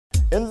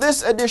In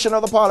this edition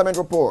of the Parliament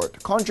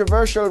Report,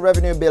 controversial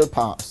revenue bill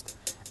passed,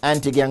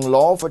 anti-gang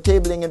law for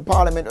tabling in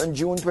Parliament on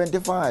June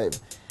 25,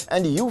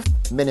 and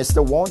youth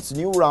minister wants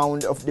new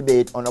round of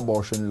debate on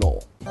abortion law.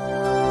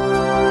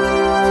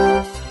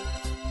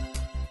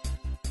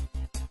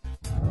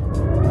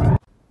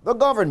 The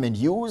government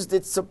used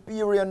its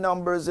superior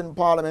numbers in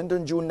Parliament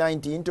on June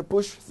 19 to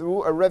push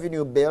through a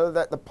revenue bill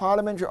that the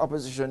parliamentary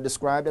opposition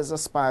described as a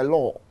spy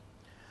law.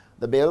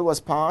 The bill was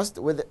passed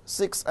with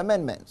 6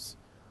 amendments.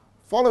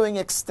 Following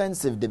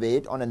extensive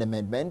debate on an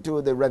amendment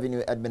to the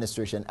Revenue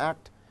Administration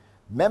Act,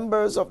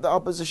 members of the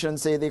opposition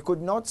say they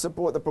could not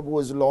support the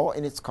proposed law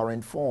in its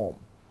current form.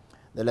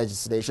 The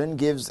legislation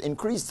gives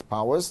increased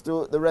powers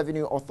to the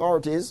revenue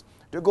authorities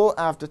to go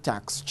after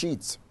tax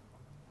cheats.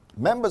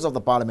 Members of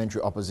the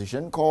parliamentary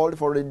opposition called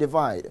for a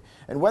divide,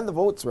 and when the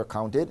votes were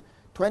counted,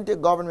 20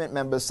 government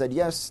members said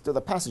yes to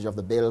the passage of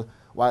the bill,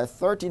 while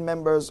 13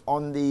 members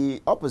on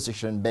the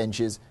opposition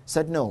benches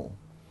said no.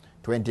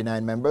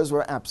 29 members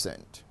were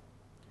absent.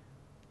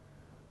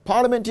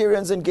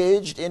 Parliamentarians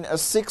engaged in a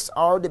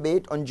 6-hour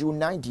debate on June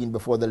 19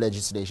 before the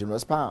legislation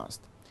was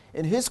passed.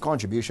 In his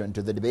contribution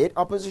to the debate,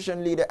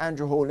 opposition leader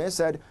Andrew Holness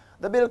said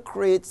the bill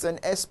creates an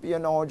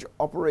espionage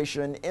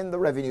operation in the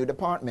Revenue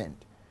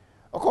Department.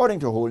 According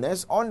to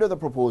Holness, under the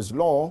proposed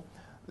law,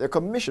 the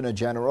Commissioner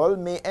General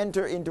may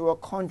enter into a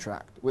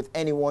contract with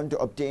anyone to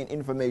obtain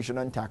information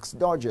on tax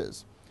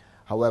dodgers.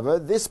 However,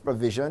 this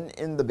provision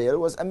in the bill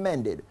was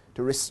amended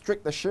to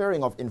restrict the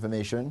sharing of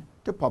information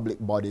to public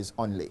bodies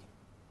only.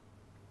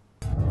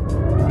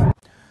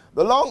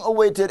 The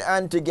long-awaited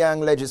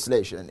anti-gang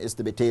legislation is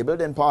to be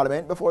tabled in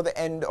Parliament before the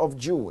end of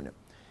June.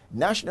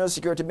 National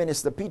Security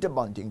Minister Peter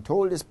Bunting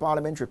told his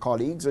parliamentary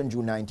colleagues on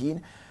June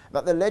 19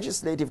 that the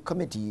Legislative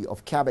Committee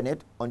of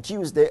Cabinet on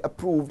Tuesday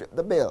approved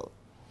the bill.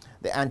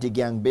 The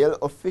anti-gang bill,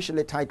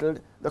 officially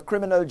titled the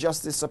Criminal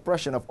Justice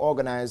Suppression of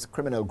Organized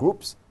Criminal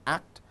Groups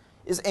Act,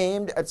 is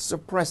aimed at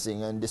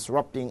suppressing and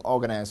disrupting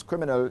organized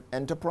criminal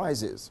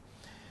enterprises.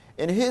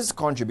 In his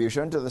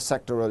contribution to the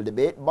sectoral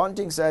debate,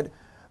 Bunting said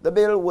the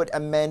bill would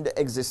amend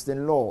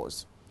existing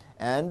laws,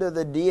 and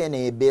the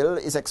DNA bill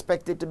is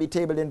expected to be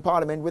tabled in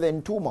Parliament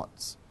within 2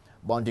 months.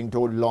 Bunting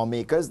told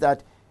lawmakers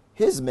that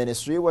his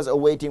ministry was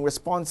awaiting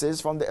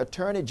responses from the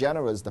Attorney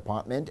General's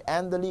Department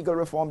and the Legal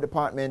Reform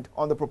Department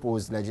on the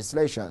proposed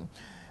legislation.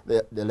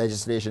 The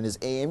legislation is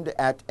aimed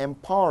at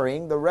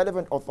empowering the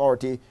relevant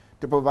authority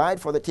to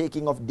provide for the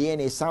taking of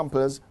DNA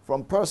samples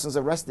from persons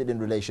arrested in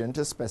relation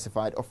to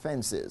specified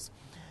offenses.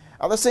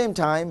 At the same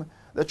time,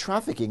 the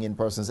Trafficking in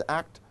Persons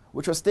Act,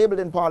 which was tabled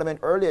in Parliament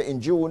earlier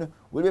in June,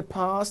 will be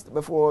passed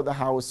before the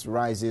House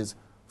rises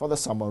for the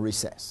summer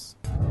recess.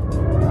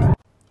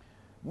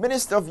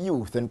 Minister of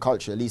Youth and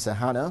Culture Lisa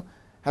Hanna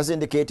has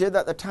indicated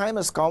that the time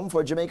has come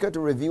for Jamaica to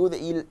review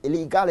the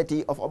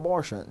illegality of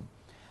abortion.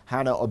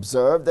 Hanna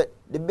observed that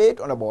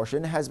debate on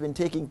abortion has been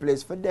taking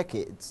place for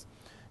decades.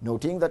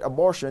 Noting that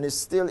abortion is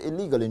still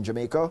illegal in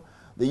Jamaica,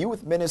 the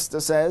youth minister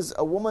says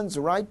a woman's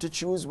right to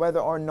choose whether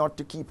or not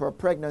to keep her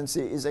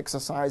pregnancy is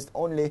exercised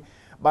only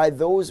by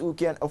those who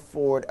can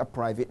afford a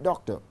private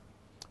doctor.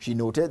 She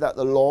noted that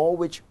the law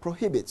which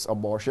prohibits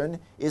abortion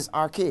is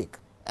archaic,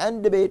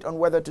 and debate on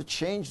whether to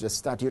change the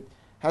statute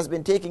has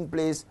been taking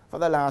place for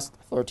the last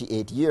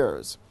 38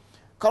 years.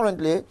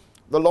 Currently,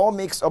 the law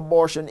makes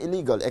abortion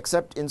illegal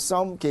except in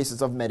some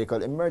cases of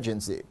medical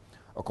emergency.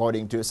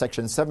 According to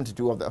Section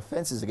 72 of the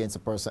Offences Against a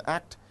Person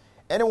Act,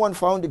 anyone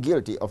found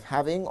guilty of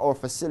having or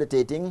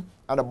facilitating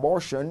an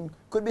abortion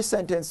could be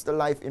sentenced to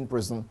life in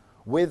prison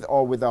with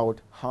or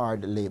without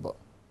hard labor.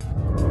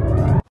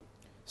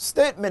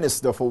 State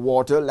Minister for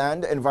Water,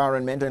 Land,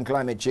 Environment and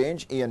Climate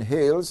Change, Ian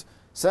Hales,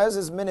 says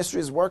his ministry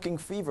is working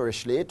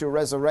feverishly to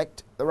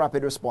resurrect the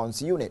Rapid Response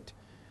Unit.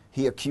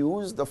 He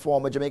accused the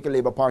former Jamaica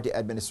Labour Party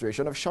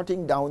administration of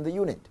shutting down the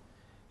unit.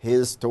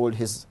 Hales told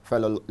his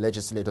fellow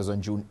legislators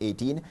on June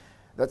 18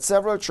 that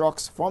several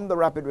trucks from the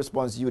Rapid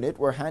Response Unit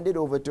were handed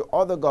over to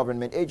other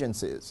government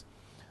agencies.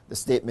 The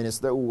state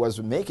minister, who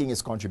was making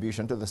his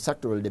contribution to the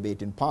sectoral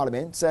debate in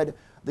Parliament, said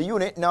the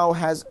unit now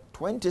has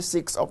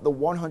 26 of the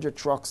 100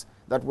 trucks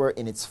that were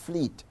in its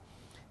fleet.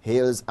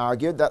 Hales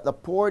argued that the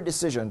poor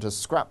decision to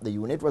scrap the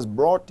unit was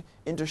brought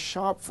into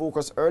sharp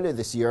focus earlier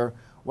this year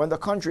when the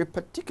country,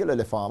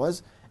 particularly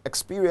farmers,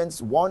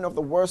 experienced one of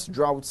the worst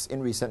droughts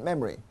in recent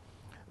memory.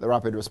 The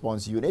Rapid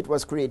Response Unit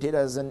was created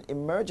as an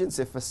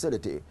emergency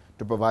facility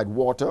to provide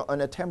water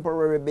on a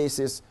temporary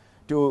basis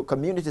to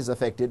communities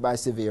affected by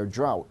severe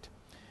drought.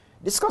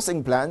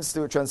 Discussing plans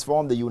to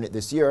transform the unit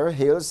this year,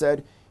 Hales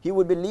said he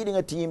would be leading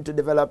a team to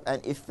develop an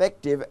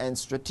effective and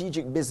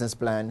strategic business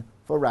plan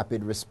for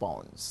rapid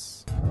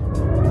response.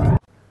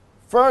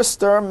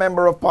 First-term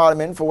Member of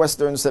Parliament for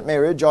Western St.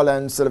 Mary,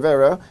 Jolan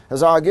Silvera,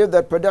 has argued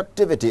that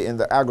productivity in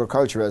the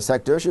agricultural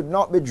sector should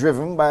not be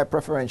driven by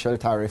preferential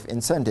tariff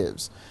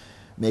incentives.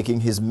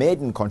 Making his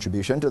maiden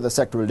contribution to the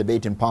sectoral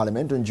debate in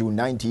Parliament on June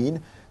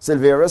 19,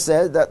 Silvera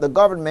said that the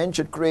government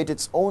should create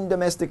its own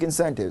domestic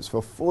incentives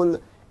for full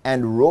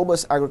and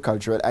robust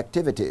agricultural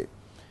activity.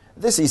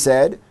 This, he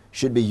said,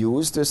 should be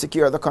used to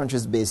secure the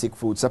country's basic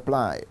food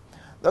supply.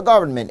 The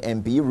government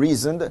MP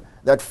reasoned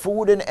that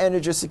food and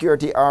energy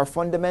security are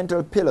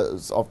fundamental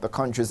pillars of the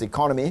country's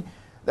economy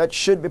that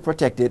should be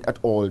protected at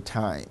all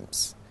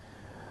times.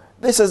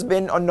 This has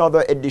been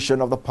another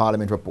edition of the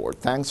Parliament Report.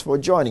 Thanks for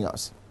joining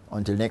us.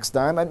 Until next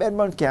time, I'm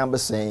Edmund Campbell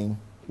saying,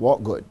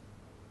 walk good.